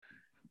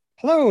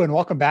Hello and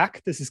welcome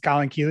back. This is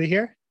Colin Keeley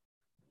here,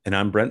 And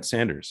I'm Brent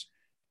Sanders.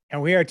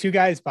 and we are two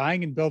guys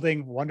buying and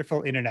building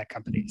wonderful internet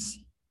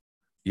companies.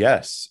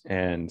 Yes.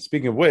 And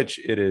speaking of which,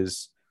 it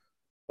is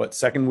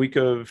second week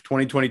of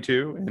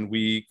 2022, and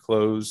we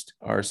closed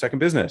our second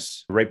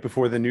business right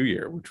before the new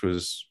year, which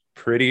was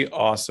pretty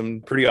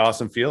awesome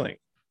feeling.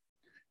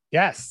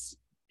 Yes.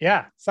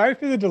 Yeah. Sorry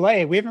for the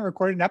delay. We haven't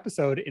recorded an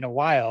episode in a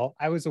while.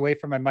 I was away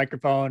from my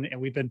microphone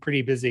and we've been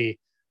pretty busy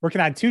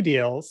working on two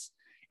deals.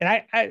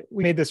 And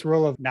we made this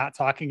rule of not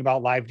talking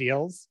about live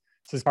deals.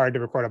 So it's hard to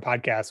record a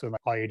podcast when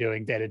all you're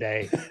doing day to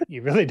day.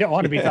 You really don't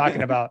want to be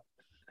talking about.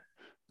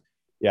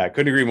 Yeah, I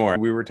couldn't agree more.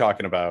 We were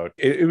talking about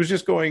it was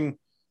just going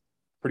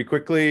pretty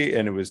quickly,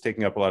 and it was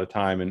taking up a lot of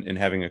time and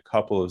having a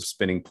couple of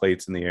spinning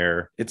plates in the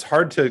air. It's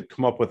hard to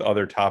come up with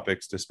other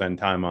topics to spend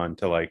time on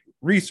to like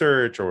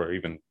research or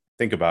even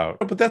think about.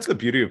 But that's the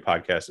beauty of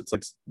podcasts. It's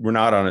like we're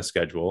not on a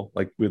schedule.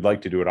 Like we'd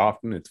like to do it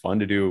often. It's fun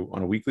to do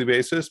on a weekly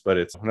basis, but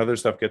it's when other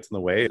stuff gets in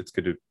the way,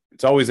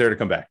 it's always there to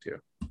come back to.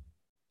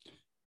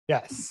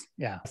 Yes.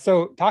 Yeah.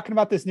 So talking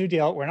about this new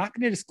deal, we're not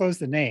going to disclose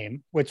the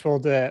name, which we'll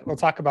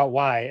talk about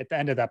why at the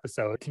end of the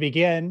episode. To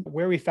begin,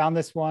 where we found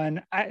this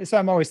one. So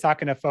I'm always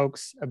talking to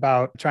folks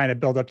about trying to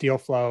build up deal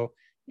flow.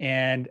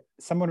 And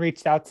someone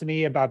reached out to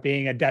me about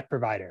being a debt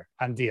provider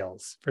on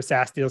deals for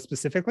SaaS deals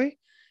specifically.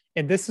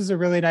 And this is a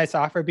really nice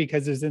offer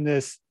because it's in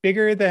this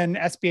bigger than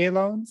SBA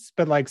loans,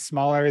 but like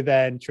smaller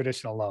than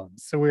traditional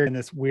loans. So we're in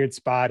this weird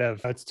spot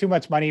of it's too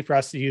much money for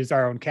us to use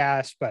our own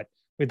cash, but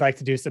we'd like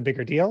to do some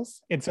bigger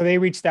deals. And so they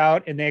reached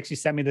out and they actually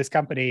sent me this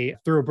company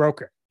through a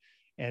broker.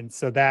 And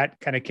so that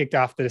kind of kicked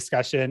off the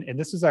discussion. And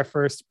this was our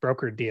first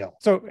brokered deal.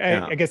 So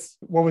yeah. I guess,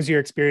 what was your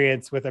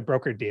experience with a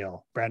brokered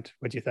deal, Brent?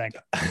 What'd you think?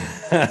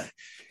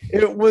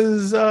 It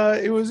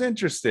was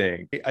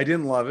interesting. I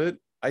didn't love it.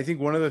 I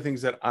think one of the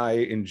things that I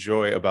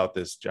enjoy about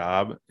this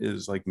job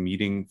is like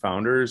meeting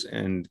founders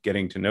and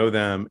getting to know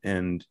them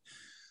and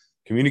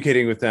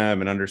communicating with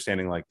them and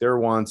understanding like their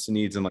wants and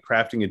needs and like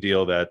crafting a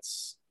deal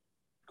that's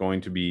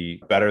going to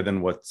be better than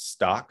what's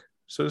stock,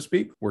 so to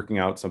speak, working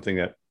out something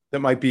that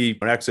might be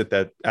an exit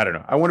that, I don't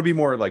know. I want to be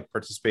more like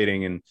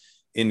participating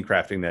in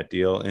crafting that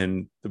deal.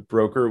 And the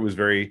broker was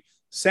very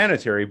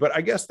sanitary, but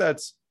I guess I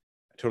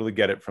totally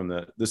get it from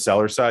the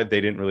seller side.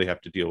 They didn't really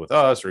have to deal with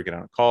us or get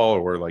on a call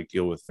or like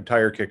deal with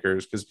tire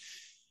kickers, because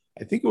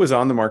I think it was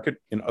on the market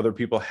and other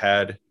people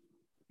had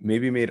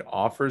maybe made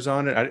offers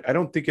on it. I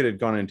don't think it had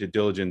gone into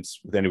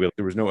diligence with anybody.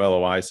 There was no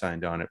LOI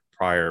signed on it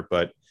prior,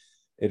 but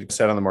it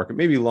sat on the market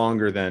maybe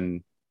longer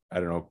than, I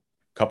don't know,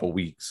 a couple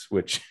weeks,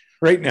 which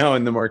right now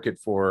in the market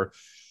for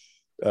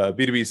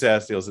B2B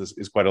SaaS deals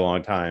is quite a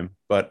long time.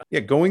 But yeah,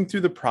 going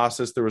through the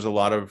process, there was a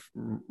lot of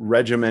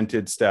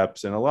regimented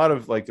steps and a lot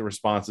of like the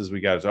responses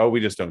we got is, oh,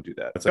 we just don't do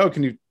that. It's like,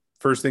 oh,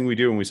 first thing we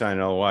do when we sign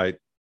an LOI,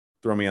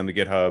 throw me on the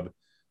GitHub.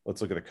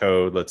 Let's look at the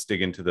code. Let's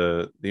dig into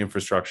the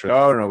infrastructure.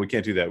 Oh, no, we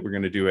can't do that. We're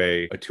going to do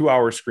a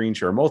 2-hour screen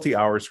share, a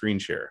multi-hour screen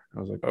share.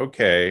 I was like,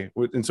 okay.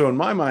 And so in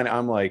my mind,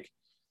 I'm like,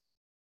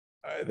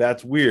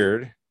 that's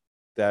weird.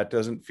 That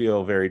doesn't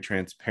feel very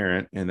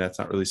transparent, and that's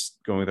not really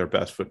going with our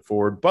best foot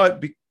forward.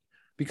 But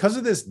because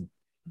of this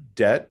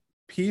debt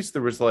piece,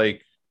 it's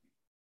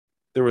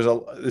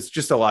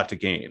just a lot to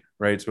gain,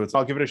 right? So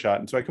I'll give it a shot.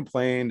 And so I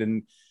complained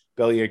and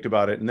bellyached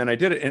about it, and then I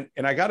did it.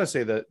 And I got to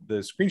say that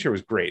the screen share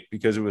was great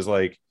because it was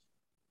like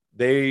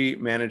they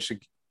managed to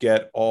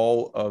get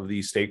all of the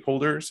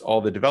stakeholders,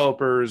 all the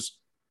developers,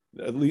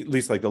 at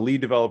least like the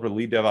lead developer,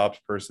 lead DevOps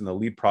person, the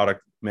lead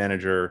product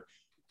manager,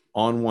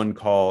 on one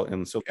call.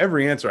 And so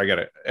every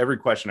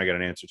question I got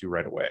an answer to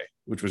right away,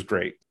 which was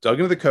great. Dug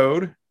into the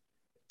code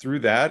through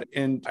that.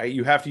 And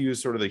you have to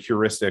use sort of the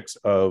heuristics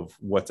of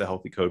what's a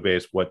healthy code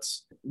base, what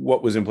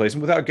was in place.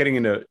 And without getting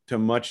into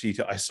much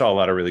detail, I saw a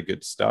lot of really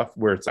good stuff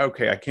where it's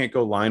okay, I can't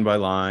go line by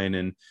line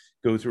and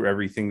go through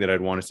everything that I'd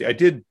want to see. I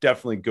did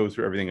definitely go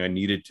through everything I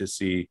needed to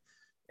see.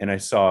 And I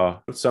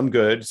saw some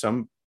good,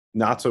 some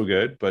not so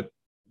good, but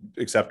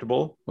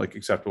acceptable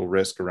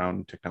risk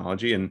around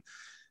technology. And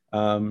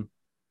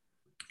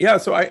yeah,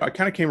 so I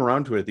kind of came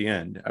around to it at the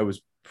end. I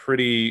was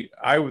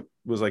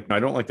like, no, I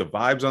don't like the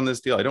vibes on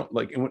this deal. I don't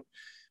like, and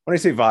when I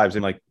say vibes,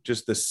 and like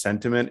just the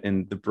sentiment,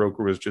 and the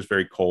broker was just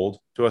very cold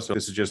to us. So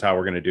this is just how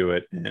we're going to do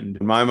it. And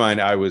in my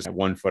mind, I was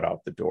 1 foot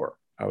out the door.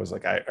 I was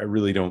like, I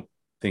really don't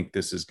think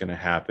this is going to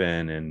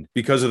happen. And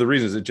because of the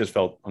reasons, it just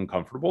felt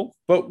uncomfortable.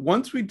 But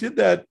once we did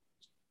that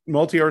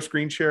multi-hour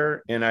screen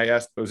share, and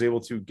I was able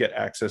to get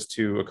access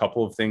to a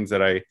couple of things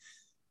that I,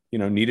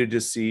 needed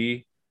to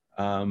see,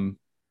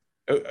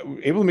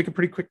 able to make a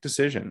pretty quick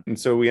decision. And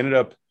so we ended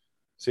up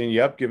saying,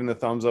 yep, giving the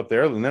thumbs up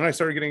there. And then I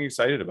started getting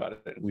excited about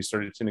it. We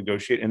started to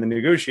negotiate. And the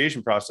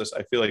negotiation process,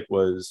 I feel like,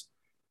 was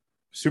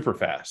super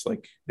fast.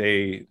 Like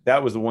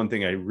that was the one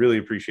thing I really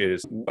appreciated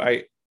is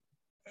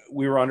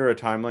we were under a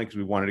timeline because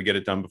we wanted to get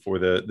it done before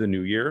the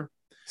new year.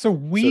 So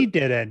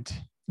didn't,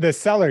 the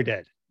seller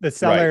did. The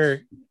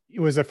seller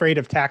was afraid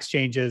of tax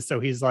changes. So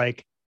he's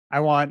like,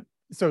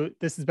 so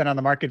this has been on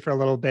the market for a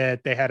little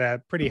bit. They had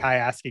a pretty high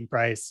asking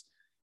price.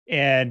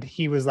 And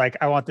he was like,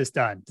 I want this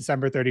done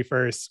December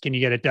 31st. Can you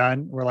get it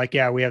done? We're like,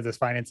 yeah, we have this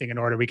financing in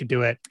order. We can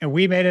do it. And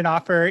we made an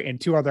offer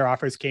and two other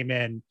offers came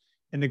in.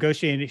 And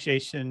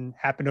negotiation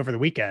happened over the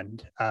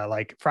weekend,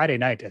 like Friday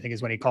night, I think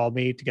is when he called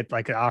me to get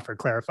like an offer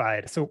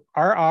clarified. So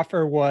our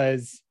offer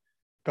was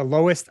the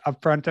lowest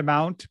upfront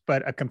amount,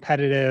 but a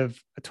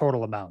competitive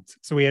total amount.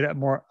 So we had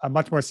a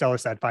much more seller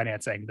side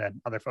financing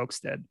than other folks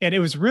did. And it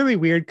was really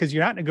weird because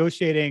you're not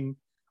negotiating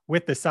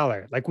with the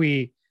seller. Like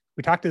we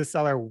talked to the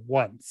seller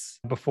once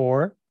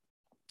before,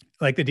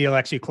 like the deal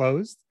actually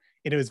closed,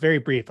 and it was very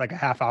brief, like a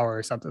half hour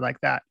or something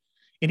like that.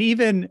 And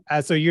even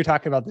so you're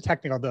talking about the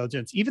technical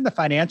diligence, even the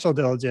financial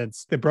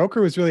diligence, the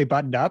broker was really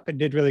buttoned up and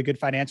did really good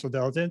financial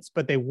diligence,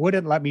 but they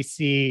wouldn't let me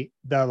see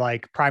the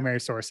like primary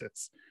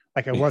sources.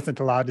 Like I wasn't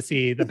allowed to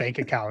see the bank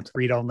account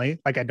read only,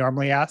 like I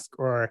normally ask,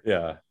 or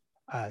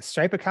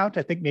Stripe account.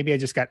 I think maybe I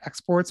just got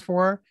exports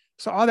for.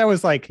 So all that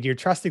was like, you're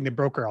trusting the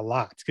broker a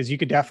lot because you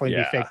could definitely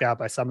be faked out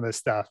by some of this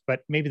stuff,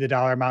 but maybe the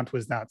dollar amount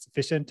was not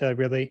sufficient to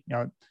really,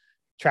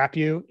 trap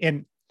you.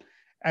 And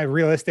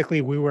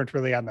realistically, we weren't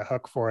really on the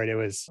hook for it. It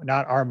was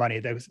not our money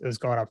that was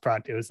going up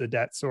front. It was the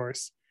debt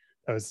source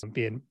that was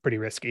being pretty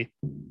risky.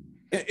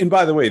 And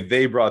by the way,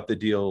 they brought the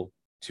deal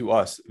to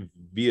us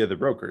via the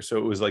broker. So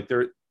it was like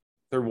there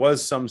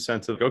was some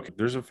sense of, okay,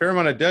 there's a fair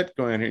amount of debt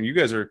going on here. And you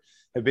guys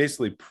have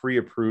basically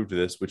pre-approved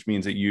this, which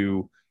means that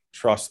you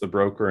trust the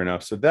broker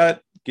enough. So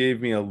that gave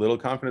me a little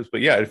confidence.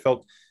 But yeah, it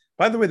felt,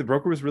 by the way, the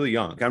broker was really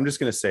young. I'm just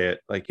going to say it.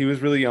 Like he was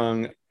really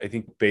young, I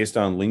think based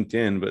on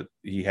LinkedIn, but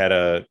he had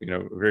a,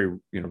 very,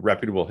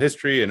 reputable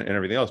history and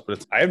everything else.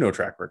 But I have no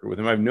track record with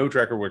him. I have no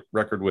track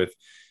record with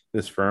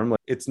this firm. Like,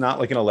 it's not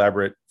like an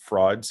elaborate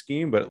fraud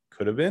scheme, but it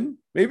could have been,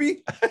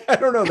 maybe. I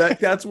don't know.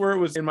 That's where it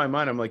was in my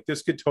mind. I'm like,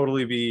 this could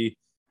totally be,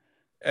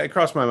 it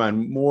crossed my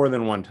mind more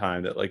than one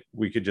time that like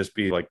we could just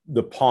be like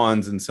the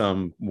pawns in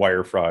some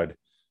wire fraud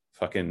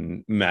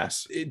fucking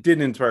mess. It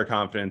didn't inspire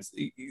confidence.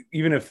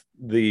 Even if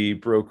the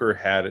broker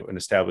had an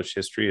established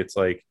history, it's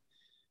like,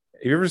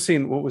 have you ever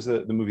seen, what was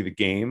the movie, The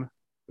Game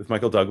with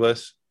Michael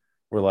Douglas,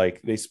 where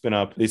like they spin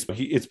up,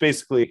 it's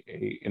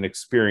basically an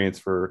experience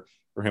for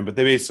him, but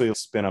they basically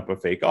spin up a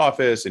fake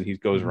office and he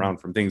goes around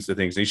from things to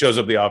things. And he shows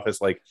up at the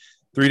office like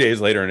 3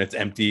 days later and it's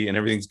empty and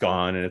everything's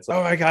gone. And it's like,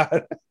 oh my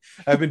God,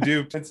 I've been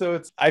duped. And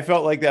so I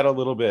felt like that a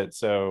little bit.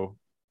 So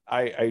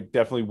I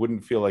definitely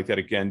wouldn't feel like that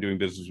again doing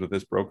business with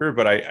this broker,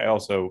 but I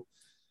also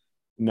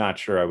not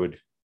sure I would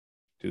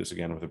do this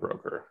again with a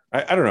broker.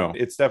 I don't know.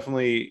 It's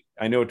definitely,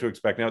 I know what to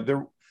expect now.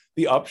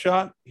 The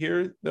upshot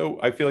here, though,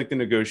 I feel like the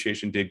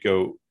negotiation did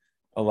go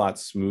a lot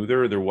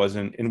smoother. There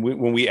wasn't, and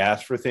when we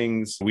asked for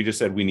things, we just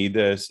said we need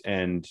this,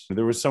 and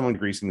there was someone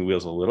greasing the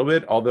wheels a little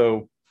bit,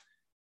 although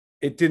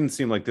it didn't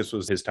seem like this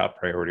was his top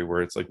priority,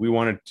 where it's like we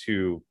wanted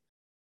to,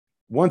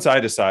 once I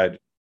decide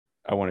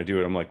I want to do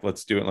it, I'm like,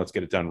 let's do it and let's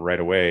get it done right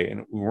away.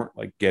 And we weren't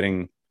like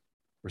getting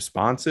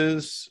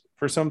responses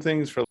for some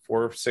things for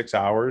 4 or 6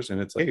 hours.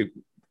 And it's like, hey,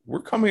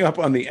 we're coming up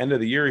on the end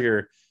of the year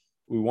here.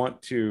 We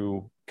want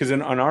to, because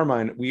on our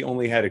mind, we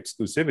only had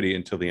exclusivity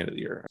until the end of the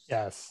year.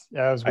 Yes.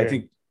 That was weird. I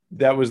think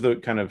that was the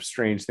kind of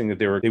strange thing that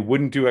they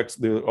wouldn't do.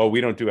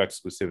 We don't do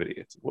exclusivity.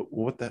 It's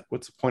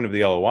what's the point of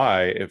the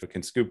LOI if it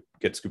can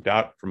get scooped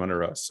out from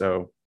under us?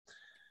 So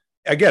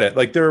I get it.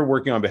 Like they're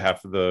working on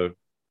behalf of the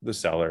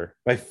seller.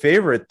 My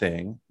favorite thing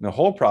in the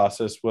whole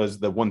process was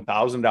the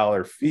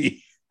 $1,000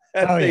 fee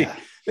that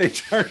they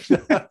charged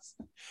us.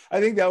 I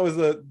think that was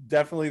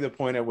definitely the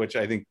point at which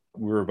I think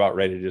we were about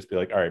ready to just be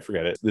like, all right,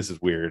 forget it. This is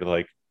weird.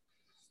 Like,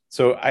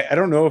 so I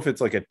don't know if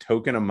it's like a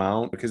token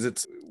amount, because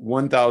it's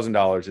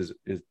 $1,000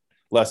 is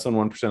less than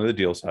 1% of the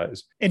deal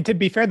size. And to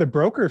be fair, the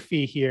broker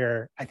fee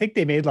here, I think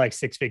they made like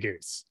 6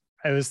 figures.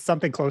 It was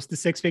something close to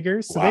 6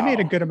 figures. So They made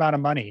a good amount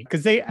of money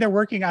because they're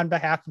working on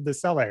behalf of the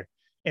seller.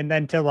 And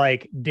then to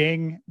like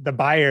ding the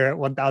buyer at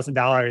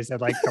 $1,000 at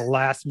like the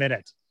last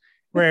minute,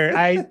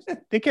 where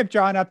they kept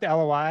drawing up the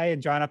LOI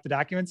and drawing up the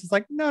documents. It's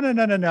like, no.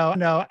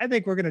 I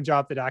think we're going to draw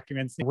up the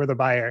documents. We're the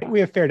buyer.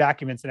 We have fair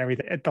documents and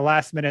everything. At the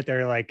last minute,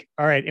 they're like,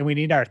 all right, and we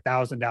need our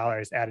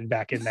 $1,000 added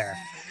back in there.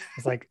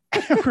 It's like,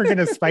 we're going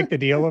to spike the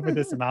deal over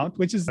this amount,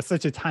 which is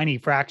such a tiny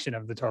fraction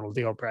of the total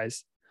deal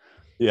price.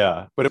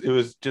 Yeah. But it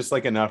was just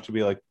like enough to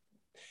be like,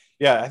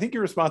 yeah, I think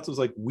your response was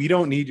like, we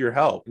don't need your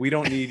help. We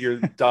don't need your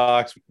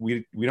docs.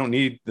 We don't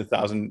need the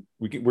 1,000.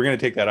 We're going to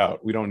take that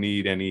out. We don't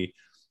need any.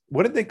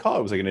 What did they call it?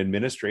 It was like an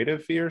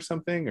administrative fee or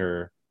something,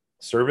 or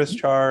service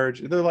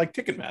charge. They're like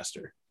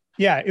Ticketmaster.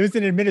 Yeah, it was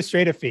an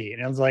administrative fee.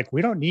 And I was like,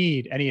 we don't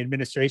need any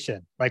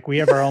administration. Like we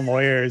have our own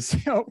lawyers.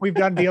 We've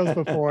done deals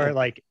before.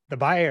 Like the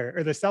buyer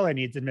or the seller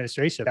needs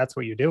administration. That's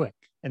what you're doing.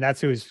 And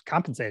that's who's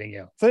compensating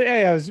you. So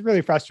yeah, it was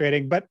really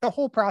frustrating, but the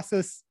whole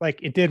process, like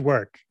it did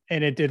work,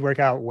 and it did work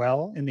out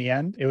well in the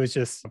end. It was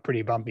just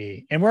pretty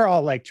bumpy. And we're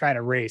all like trying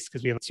to race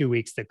because we have 2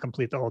 weeks to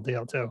complete the whole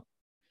deal too,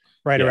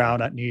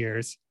 around at New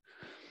Year's.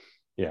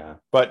 Yeah.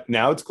 But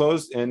now it's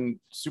closed and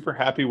super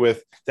happy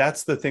with,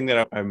 that's the thing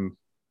that I'm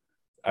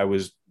I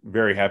was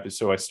very happy.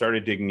 So I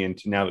started digging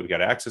into, now that we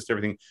got access to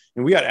everything,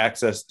 and we got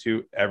access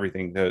to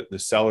everything. The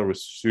seller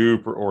was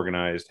super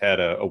organized, had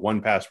a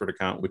 1Password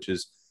account, which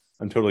is,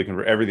 I'm totally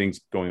convert. Everything's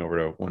going over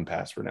to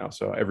 1Password now.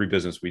 So every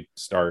business we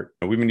start,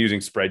 we've been using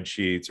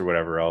spreadsheets or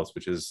whatever else,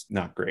 which is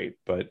not great.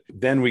 But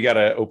then we got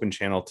an open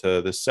channel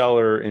to the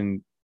seller,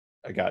 and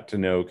I got to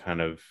know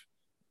kind of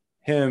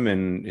him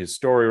and his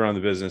story around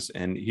the business.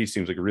 And he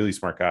seems like a really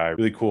smart guy,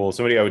 really cool.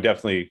 Somebody I would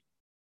definitely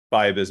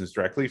buy a business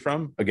directly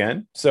from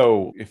again.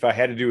 So if I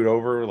had to do it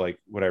over, like,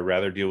 would I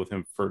rather deal with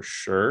him? For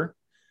sure.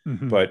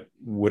 But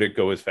would it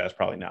go as fast?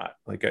 Probably not.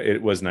 Like,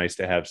 it was nice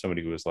to have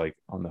somebody who was like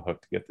on the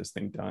hook to get this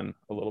thing done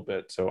a little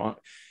bit. So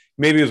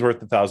maybe it was worth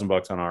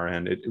 $1,000 on our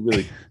end. It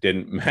really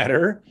didn't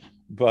matter.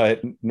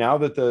 But now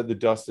that the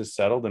dust is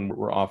settled and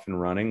we're off and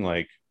running,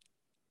 like,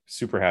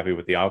 super happy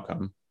with the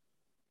outcome.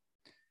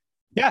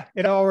 Yeah,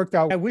 it all worked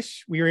out. I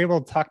wish we were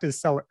able to talk to the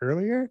seller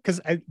earlier,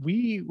 because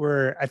we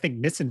were, I think,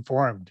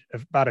 misinformed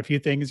about a few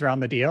things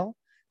around the deal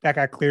that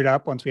got cleared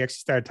up once we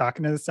actually started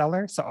talking to the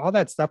seller. So all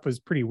that stuff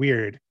was pretty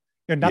weird.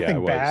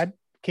 Nothing bad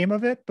came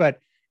of it,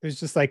 but it was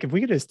just like, if we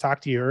could just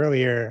talk to you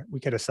earlier, we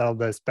could have settled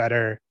this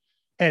better.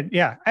 And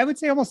yeah, I would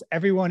say almost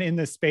everyone in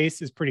this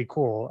space is pretty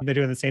cool. They're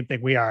doing the same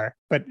thing we are,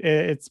 but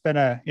it's been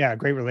a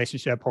great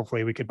relationship.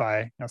 Hopefully we could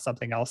buy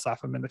something else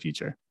off them in the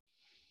future.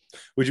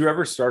 Would you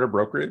ever start a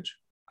brokerage?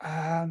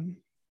 You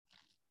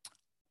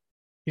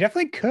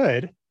definitely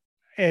could.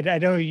 And I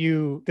know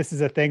this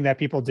is a thing that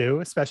people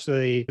do,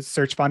 especially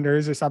search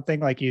funders or something.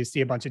 Like, you see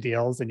a bunch of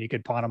deals and you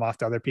could pawn them off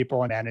to other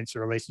people and manage the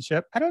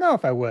relationship. I don't know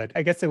if I would.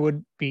 I guess it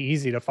would be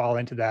easy to fall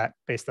into that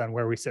based on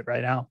where we sit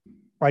right now.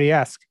 Why do you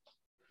ask?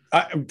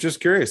 I'm just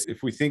curious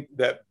if we think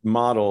that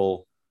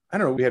model, I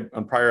don't know, we had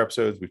on prior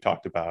episodes, we've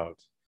talked about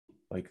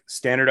like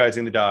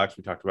standardizing the docs.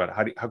 We talked about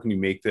how can you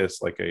make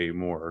this like a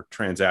more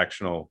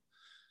transactional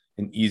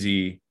and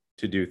easy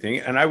to do thing.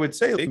 And I would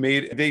say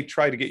they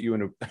tried to get you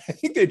into, I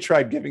think they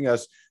tried giving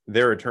us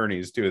their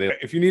attorneys too.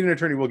 If you need an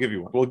attorney, we'll give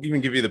you one. We'll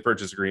even give you the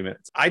purchase agreement.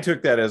 I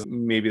took that as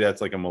maybe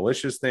that's like a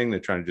malicious thing. They're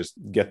trying to just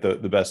get the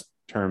best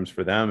terms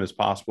for them as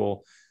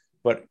possible.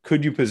 But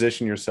could you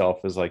position yourself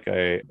as like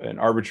an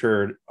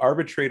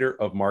arbitrator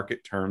of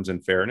market terms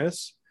and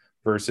fairness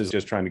versus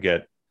just trying to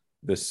get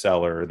the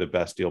seller the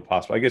best deal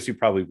possible? I guess you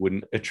probably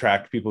wouldn't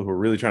attract people who are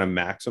really trying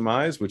to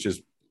maximize, which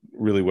is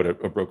really what a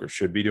broker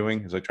should be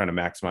doing, is like trying to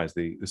maximize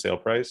the sale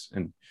price.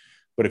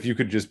 But if you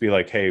could just be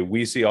like, hey,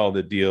 we see all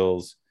the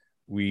deals,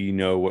 we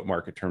know what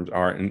market terms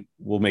are, and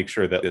we'll make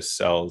sure that this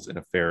sells in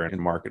a fair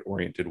and market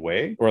oriented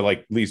way, or like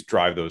at least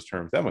drive those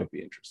terms, that might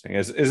be interesting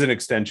as an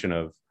extension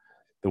of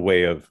the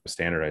way of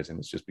standardizing.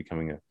 It's just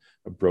becoming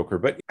a broker.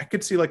 But I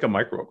could see like a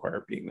micro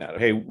acquirer being that.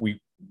 Hey,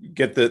 we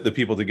get the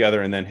people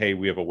together, and then, hey,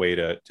 we have a way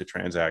to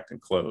transact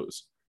and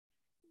close.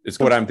 It's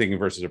what I'm thinking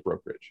versus a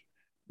brokerage.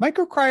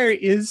 Microacquire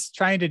is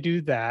trying to do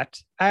that.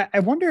 I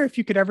wonder if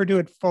you could ever do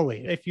it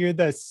fully. If you're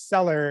the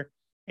seller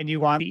and you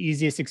want the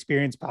easiest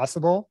experience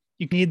possible,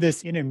 you need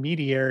this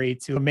intermediary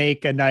to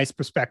make a nice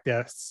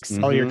prospectus,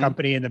 sell your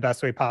company in the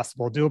best way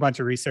possible, do a bunch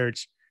of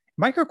research.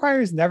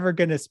 Microacquire is never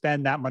going to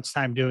spend that much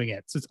time doing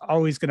it. So it's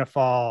always going to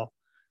fall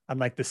on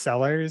like the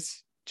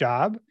seller's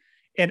job.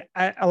 And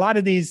a lot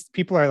of these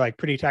people are like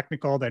pretty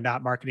technical. They're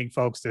not marketing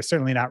folks. They're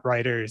certainly not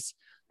writers.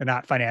 They're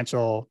not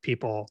financial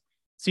people.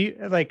 So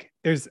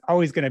there's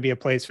always going to be a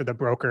place for the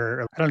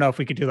broker. I don't know if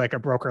we could do like a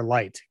broker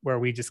light where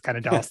we just kind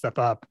of dial stuff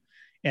up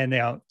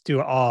and do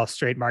all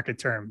straight market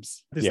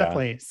terms. There's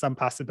definitely some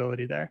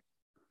possibility there.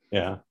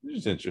 Yeah,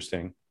 it's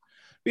interesting.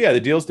 But yeah, the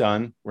deal's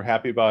done. We're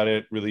happy about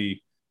it.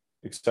 Really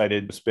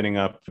excited, spinning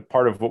up.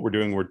 Part of what we're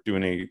doing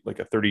a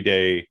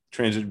 30-day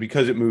transit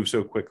because it moves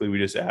so quickly. We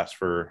just asked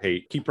for,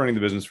 hey, keep running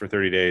the business for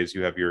 30 days.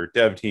 You have your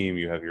dev team,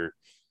 you have your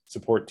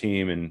support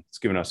team, and it's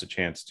given us a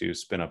chance to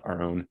spin up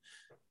our own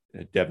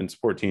dev and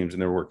support teams,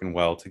 and they're working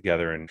well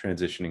together and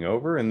transitioning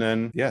over. And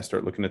then,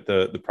 start looking at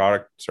the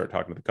product, start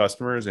talking to the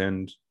customers,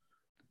 and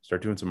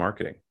start doing some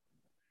marketing.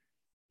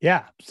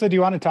 Yeah. So do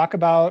you want to talk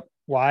about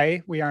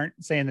why we aren't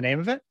saying the name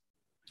of it?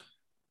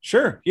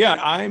 Sure. Yeah.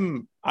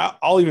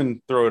 I'll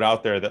even throw it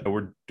out there that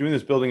we're doing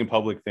this building in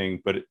public thing,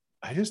 but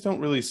I just don't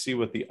really see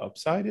what the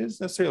upside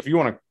is necessarily. If you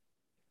want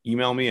to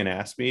email me and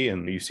ask me,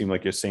 and you seem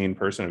like a sane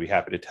person, I'd be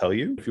happy to tell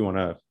you. If you want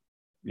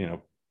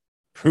to,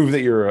 prove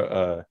that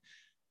you're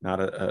not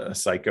a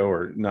psycho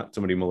or not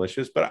somebody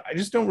malicious, but I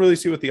just don't really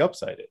see what the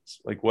upside is.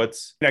 Like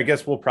I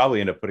guess we'll probably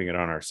end up putting it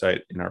on our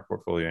site in our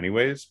portfolio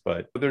anyways,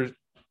 but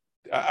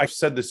I've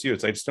said this to you,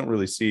 I just don't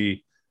really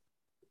see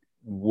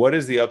what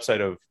is the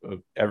upside of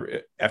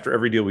after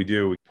every deal we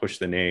do, we push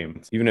the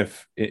name. Even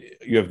if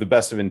you have the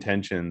best of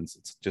intentions,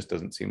 it just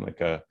doesn't seem like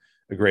a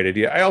great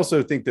idea. I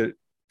also think that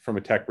from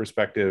a tech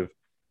perspective,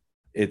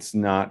 it's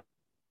not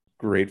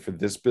great for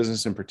this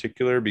business in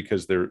particular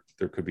because there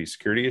could be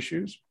security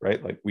issues,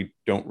 right? Like we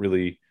don't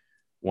really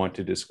want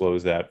to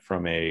disclose that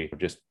from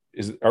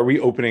are we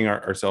opening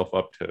ourselves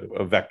up to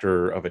a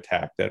vector of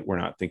attack that we're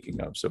not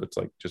thinking of? So it's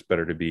like just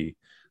better to be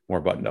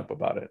more buttoned up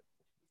about it.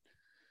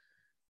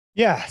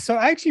 Yeah. So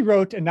I actually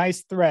wrote a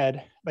nice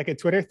thread, like a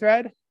Twitter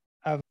thread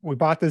of we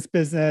bought this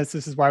business.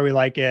 This is why we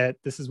like it.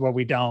 This is what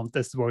we don't.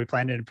 This is what we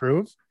plan to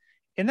improve.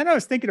 And then I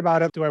was thinking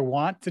about it. Do I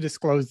want to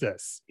disclose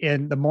this?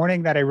 In the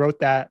morning that I wrote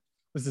that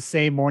was the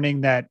same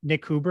morning that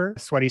Nick Huber,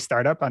 Sweaty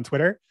Startup on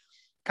Twitter,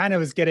 kind of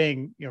was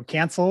getting,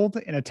 canceled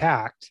and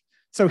attacked.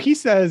 So he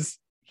says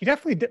he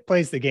definitely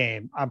plays the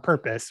game on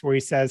purpose where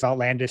he says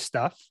outlandish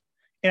stuff.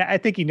 And I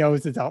think he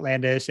knows it's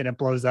outlandish and it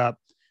blows up.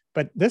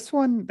 But this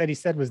one that he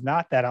said was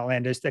not that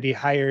outlandish, that he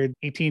hired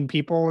 18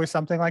 people or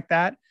something like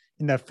that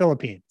in the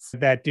Philippines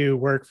that do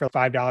work for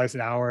 $5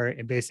 an hour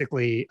and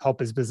basically help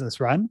his business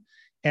run.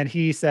 And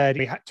he said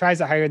he tries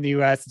to hire in the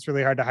US. It's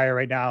really hard to hire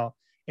right now.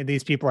 And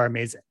these people are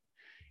amazing.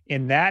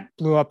 And that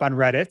blew up on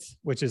Reddit,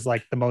 which is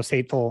like the most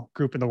hateful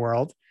group in the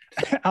world,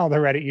 all the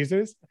Reddit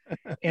users.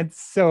 And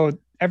so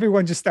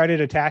everyone just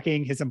started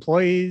attacking his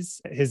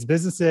employees, his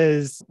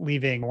businesses,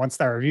 leaving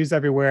 1-star reviews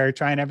everywhere,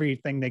 trying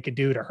everything they could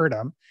do to hurt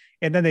him.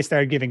 And then they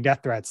started giving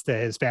death threats to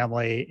his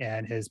family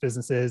and his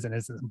businesses and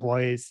his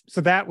employees. So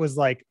that was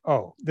like,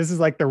 oh, this is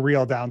like the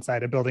real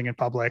downside of building in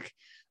public.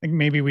 Like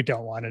maybe we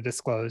don't want to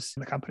disclose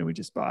the company we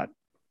just bought.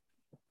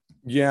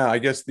 Yeah, I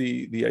guess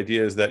the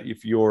idea is that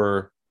if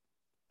your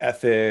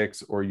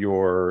ethics or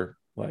your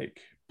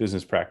like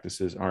business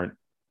practices aren't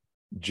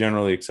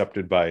generally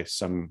accepted by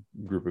some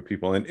group of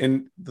people,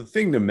 and the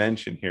thing to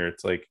mention here,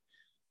 it's like,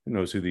 who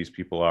knows who these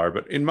people are,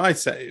 but in my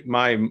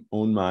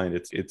own mind,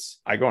 it's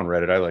I go on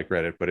Reddit. I like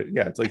Reddit, but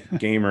it's like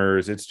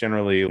gamers. It's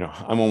generally,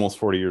 I'm almost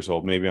 40 years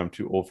old. Maybe I'm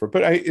too old for it,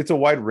 but it's a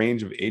wide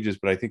range of ages.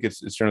 But I think it's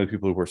generally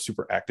people who are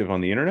super active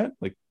on the internet.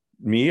 Like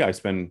me, I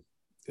spend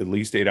at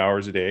least 8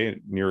 hours a day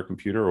near a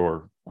computer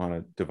or on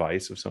a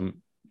device of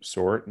some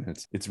sort,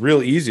 and it's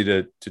real easy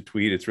to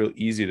tweet. It's real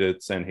easy to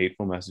send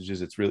hateful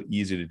messages. It's real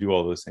easy to do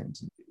all those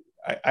things.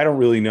 I don't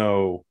really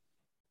know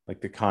like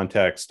the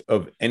context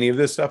of any of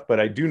this stuff, but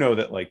I do know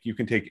that like you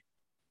can take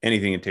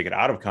anything and take it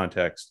out of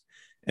context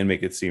and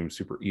make it seem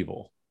super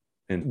evil.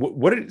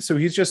 And so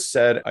he's just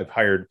said,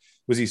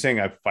 was he saying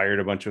I've fired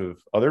a bunch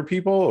of other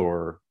people,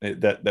 or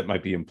that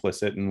might be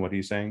implicit in what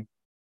he's saying?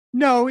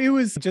 No, it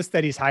was just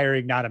that he's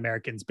hiring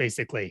non-Americans,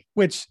 basically,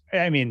 which,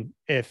 I mean,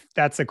 if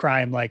that's a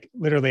crime, like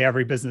literally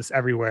every business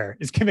everywhere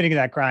is committing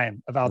that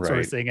crime of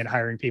outsourcing right, and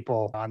hiring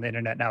people on the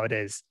internet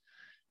nowadays.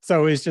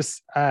 So it's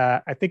just,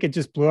 I think it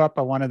just blew up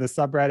on one of the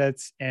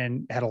subreddits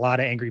and had a lot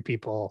of angry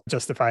people,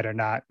 justified or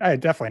not.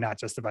 Definitely not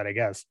justified, I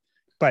guess.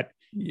 But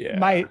yeah,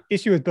 my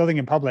issue with building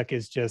in public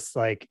is just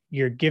like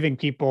you're giving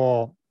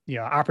people,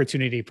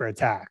 opportunity for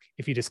attack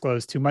if you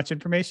disclose too much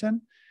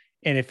information.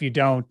 And if you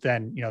don't,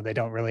 then, they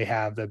don't really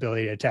have the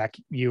ability to attack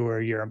you or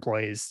your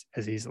employees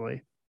as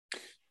easily.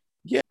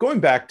 Yeah.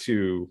 Going back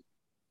to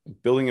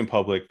building in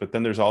public, but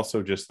then there's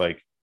also just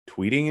like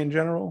tweeting in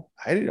general.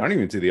 I don't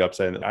even see the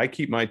upside. I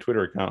keep my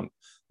Twitter account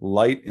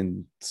light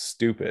and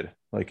stupid.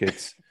 Like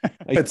it's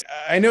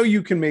I know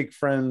you can make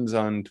friends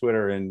on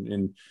Twitter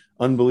and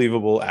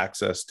unbelievable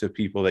access to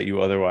people that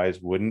you otherwise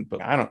wouldn't,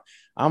 but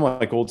I'm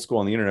like old school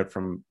on the internet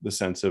from the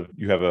sense of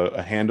you have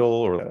a handle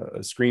or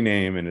a screen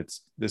name, and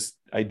it's this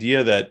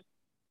idea that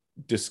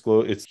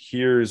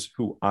here's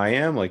who I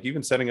am. Like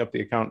even setting up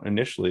the account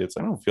initially,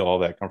 I don't feel all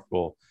that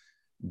comfortable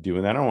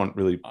doing that. I don't want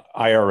really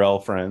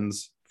IRL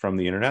friends from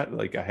the internet.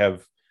 Like I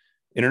have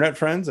internet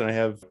friends and I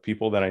have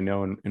people that I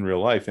know in real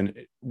life,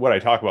 and what I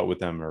talk about with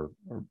them are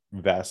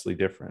vastly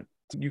different.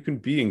 You can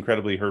be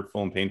incredibly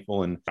hurtful and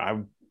painful. And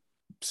I've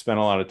spent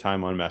a lot of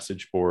time on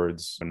message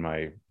boards in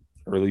my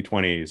early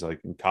 20s,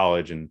 like in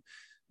college. And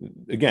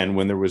again,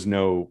 when there was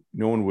no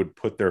one would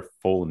put their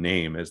full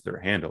name as their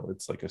handle.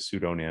 It's like a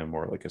pseudonym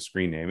or like a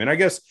screen name. And I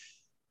guess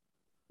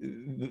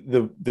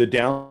the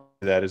down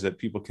to that is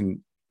that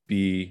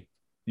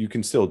you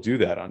can still do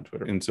that on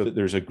Twitter. And so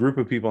there's a group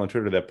of people on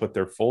Twitter that put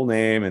their full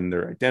name and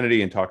their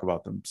identity and talk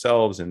about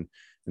themselves. And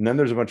then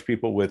there's a bunch of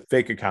people with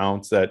fake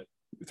accounts that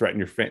threaten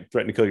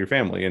to kill your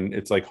family. And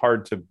it's like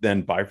hard to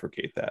then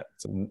bifurcate that.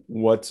 So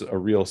what's a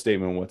real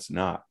statement, what's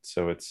not?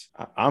 So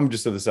I'm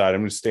just to the side.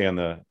 I'm going to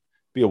stay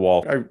be a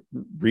wall. I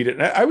read it.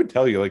 And I would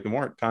tell you, like, the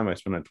more time I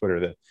spend on Twitter,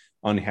 the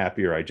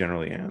unhappier I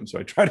generally am. So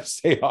I try to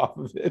stay off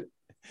of it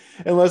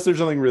unless there's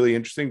something really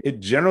interesting. It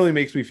generally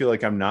makes me feel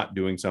like I'm not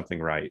doing something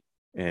right.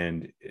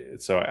 And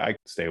so I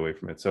stay away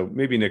from it. So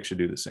maybe Nick should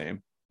do the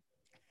same.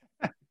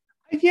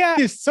 Yeah,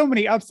 there's so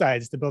many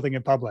upsides to building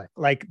in public,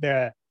 like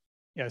the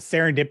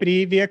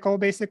serendipity vehicle.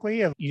 Basically,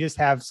 you just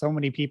have so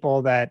many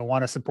people that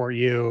want to support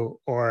you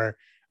or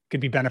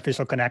could be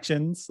beneficial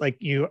connections. Like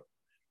the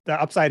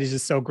upside is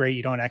just so great,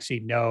 you don't actually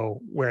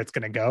know where it's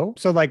going to go.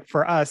 So like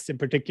for us in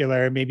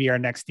particular, maybe our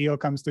next deal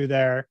comes through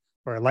there,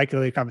 or likely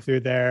to come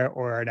through there,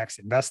 or our next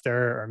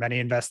investor or many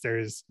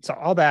investors. So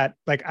all that,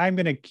 like I'm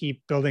going to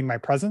keep building my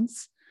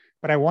presence,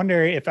 but I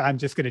wonder if I'm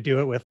just going to do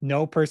it with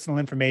no personal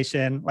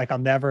information. Like I'll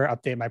never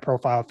update my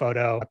profile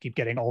photo. I'll keep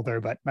getting older,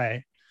 but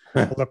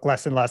will look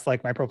less and less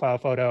like my profile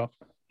photo.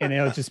 And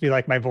it'll just be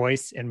like my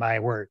voice and my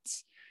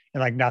words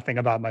and like nothing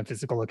about my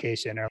physical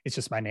location, or it's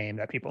just my name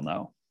that people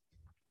know.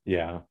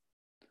 Yeah.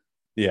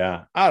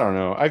 Yeah. I don't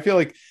know. I feel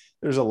like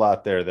there's a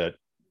lot there that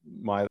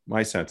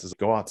my sense is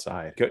go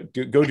outside,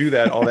 go do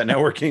that, all that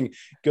networking.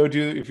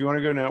 If you want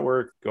to go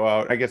network, go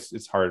out. I guess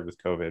it's hard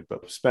with COVID,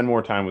 but spend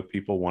more time with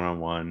people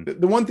one-on-one.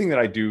 The one thing that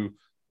I do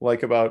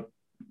like about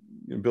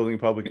building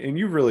public, and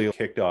you really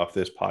kicked off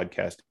this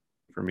podcast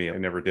for me. I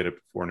never did it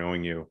before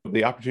knowing you.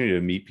 The opportunity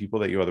to meet people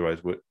that you otherwise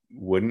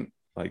wouldn't,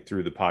 like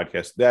through the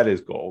podcast, that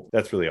is gold.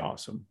 That's really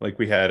awesome. Like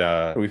we've had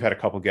a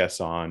couple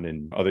guests on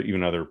and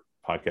other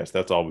podcasts.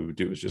 That's all we would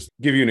do is just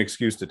give you an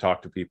excuse to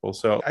talk to people.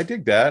 So I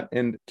dig that,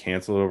 and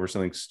cancel it over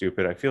something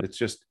stupid. I feel it's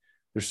just,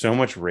 there's so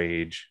much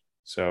rage.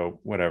 So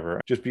whatever,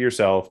 just be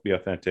yourself, be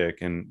authentic.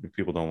 And if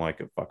people don't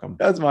like it, fuck them.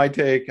 That's my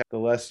take. The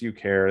less you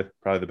care,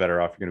 probably the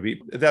better off you're going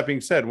to be. That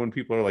being said, when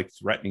people are like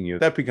threatening you,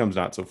 that becomes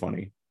not so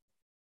funny.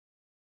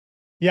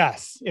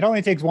 Yes. It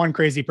only takes one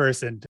crazy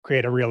person to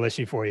create a real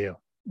issue for you.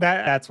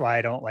 That's why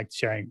I don't like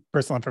sharing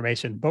personal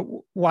information. But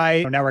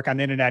why network on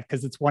the internet?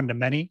 Because it's one to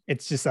many.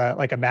 It's just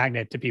like a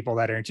magnet to people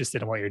that are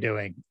interested in what you're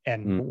doing.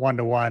 And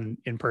one-to-one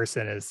in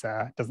person is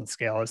doesn't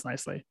scale as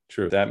nicely.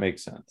 True. That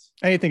makes sense.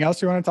 Anything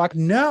else you want to talk?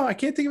 No, I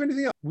can't think of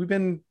anything else. We've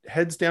been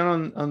heads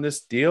down on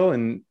this deal,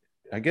 and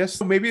I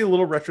guess maybe a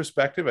little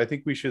retrospective. I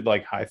think we should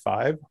like high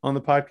five on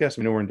the podcast.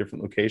 I know we're in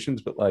different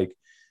locations, but like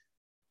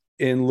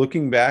in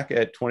looking back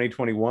at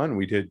 2021,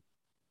 we did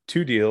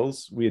 2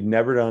 deals. We had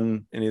never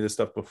done any of this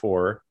stuff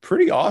before.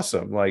 Pretty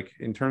awesome. Like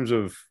in terms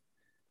of,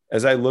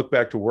 as I look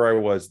back to where I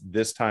was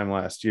this time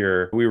last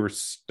year, we were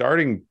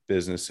starting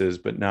businesses,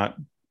 but not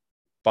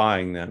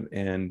buying them.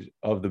 And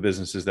of the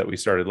businesses that we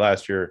started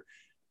last year,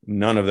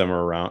 none of them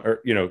are around,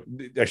 or,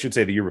 I should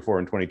say the year before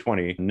in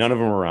 2020, none of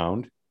them are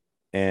around.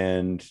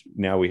 And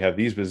now we have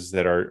these businesses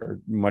that are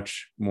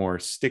much more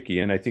sticky.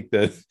 And I think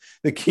the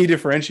key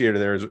differentiator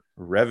there is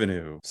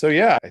revenue. So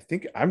yeah, I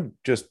think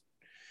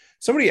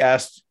somebody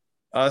asked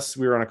us,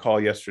 we were on a call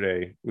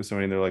yesterday with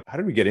somebody and they're like, how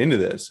did we get into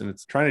this? And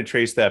it's trying to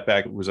trace that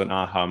back. It was an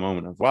aha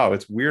moment of, wow,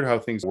 it's weird how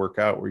things work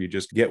out where you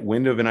just get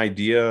wind of an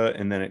idea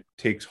and then it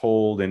takes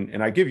hold.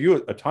 And I give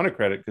you a ton of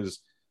credit because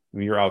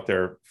you're out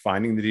there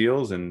finding the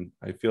deals, and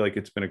I feel like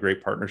it's been a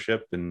great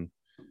partnership and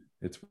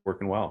it's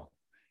working well.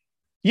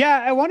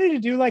 Yeah, I wanted to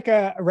do like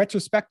a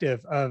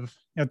retrospective of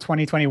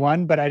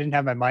 2021, but I didn't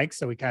have my mic,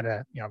 so we kind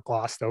of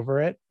glossed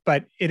over it.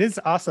 But it is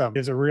awesome.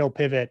 There's a real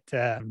pivot.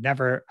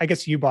 I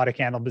guess you bought a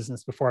candle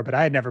business before, but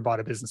I had never bought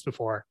a business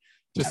before.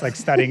 Just like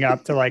studying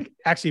up to like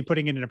actually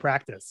putting it into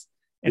practice.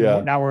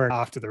 And now we're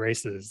off to the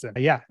races. And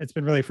yeah, it's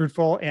been really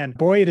fruitful. And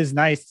boy, it is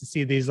nice to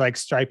see these like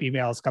Stripe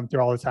emails come through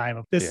all the time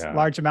of this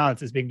large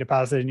amount is being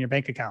deposited in your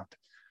bank account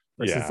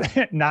versus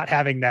not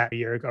having that a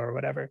year ago or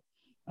whatever.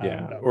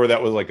 Or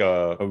that was like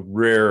a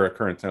rare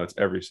occurrence. Now it's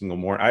every single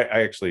morning.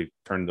 I actually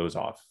turned those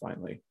off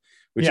finally,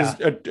 which is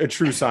a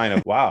true sign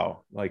of,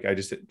 wow, like I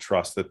just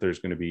trust that there's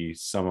going to be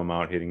some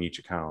amount hitting each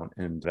account,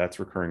 and that's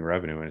recurring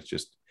revenue. And it's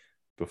just,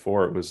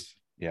 before it was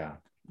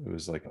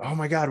like, oh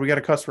my God, we got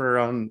a customer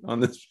on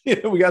this,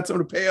 we got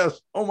someone to pay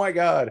us. Oh my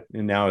God.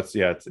 And now it's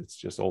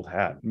just old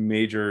hat.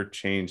 Major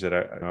change that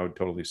I would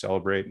totally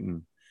celebrate.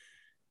 And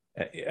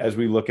as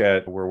we look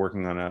at, we're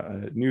working on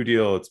a new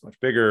deal, it's much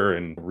bigger,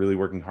 and really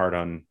working hard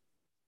on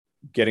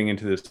getting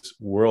into this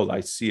world.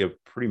 I see a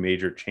pretty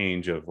major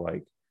change of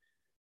like,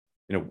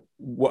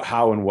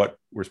 how and what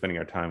we're spending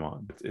our time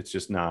on. It's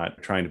just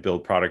not trying to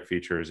build product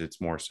features.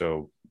 It's more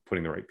so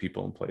putting the right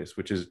people in place,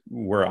 which is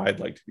where I'd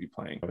like to be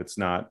playing.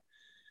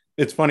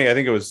 It's funny. I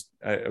think I was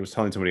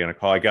telling somebody on a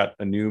call, I got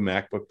a new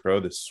MacBook Pro,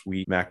 this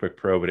sweet MacBook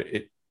Pro, but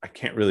I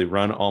can't really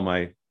run all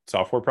my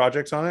software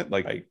projects on it.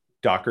 Like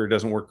Docker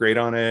doesn't work great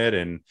on it.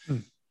 And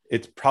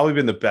it's probably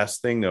been the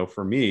best thing though,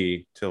 for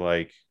me to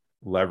like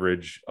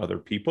leverage other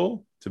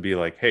people to be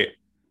like, hey,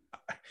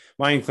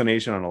 my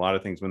inclination on a lot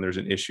of things when there's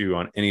an issue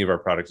on any of our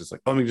products, it's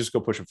like, let me just go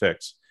push a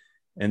fix.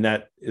 And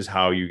that is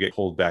how you get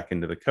pulled back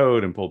into the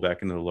code and pulled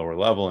back into the lower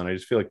level. And I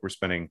just feel like we're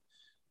spending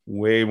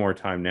way more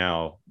time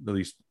now, at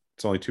least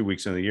it's only 2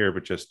 weeks in the year,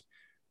 but just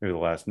maybe the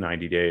last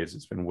 90 days,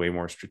 it's been way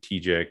more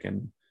strategic.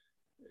 And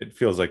it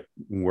feels like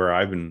where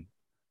I've been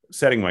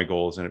setting my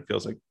goals, and it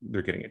feels like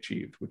they're getting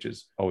achieved, which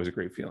is always a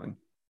great feeling.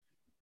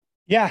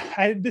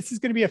 Yeah, this is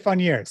going to be a fun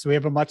year. So we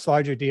have a much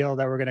larger deal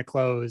that we're going to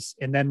close.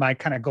 And then my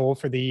kind of goal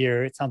for the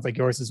year, it sounds like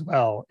yours as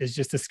well, is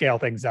just to scale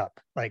things up.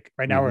 Like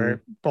right now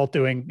we're both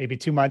doing maybe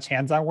too much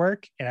hands-on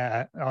work. And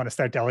I want to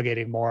start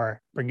delegating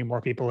more, bringing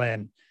more people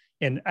in.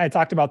 And I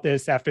talked about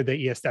this after the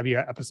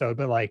ESW episode,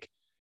 but like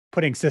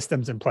putting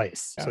systems in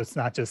place. So it's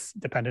not just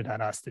dependent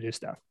on us to do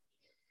stuff.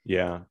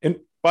 Yeah. And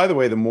by the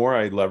way, the more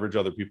I leverage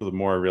other people, the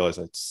more I realize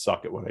I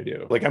suck at what I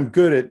do. Like I'm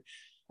good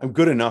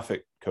enough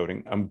at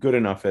coding. I'm good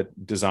enough at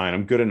design.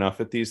 I'm good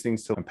enough at these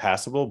things till I'm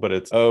passable, but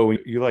it's,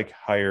 you like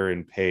hire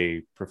and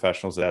pay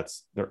professionals.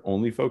 That's their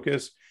only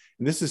focus.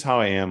 And this is how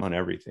I am on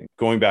everything.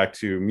 Going back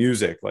to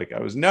music, like I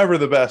was never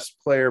the best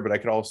player, but I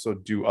could also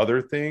do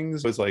other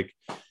things. It was like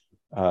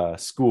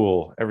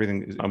school,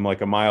 everything. I'm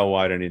like a mile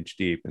wide, an inch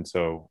deep. And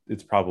so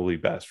it's probably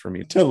best for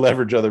me to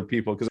leverage other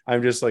people, because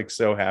I'm just like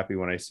so happy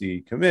when I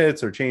see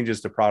commits or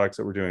changes to products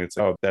that we're doing. It's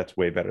like, oh, that's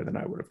way better than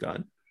I would have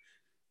done.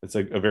 It's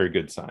like a very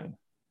good sign.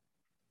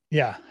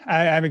 Yeah,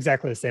 I'm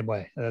exactly the same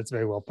way. That's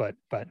very well put,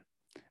 but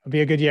it'll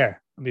be a good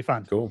year. It'll be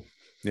fun. Cool.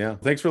 Yeah.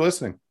 Thanks for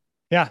listening.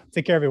 Yeah.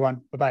 Take care,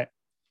 everyone. Bye-bye.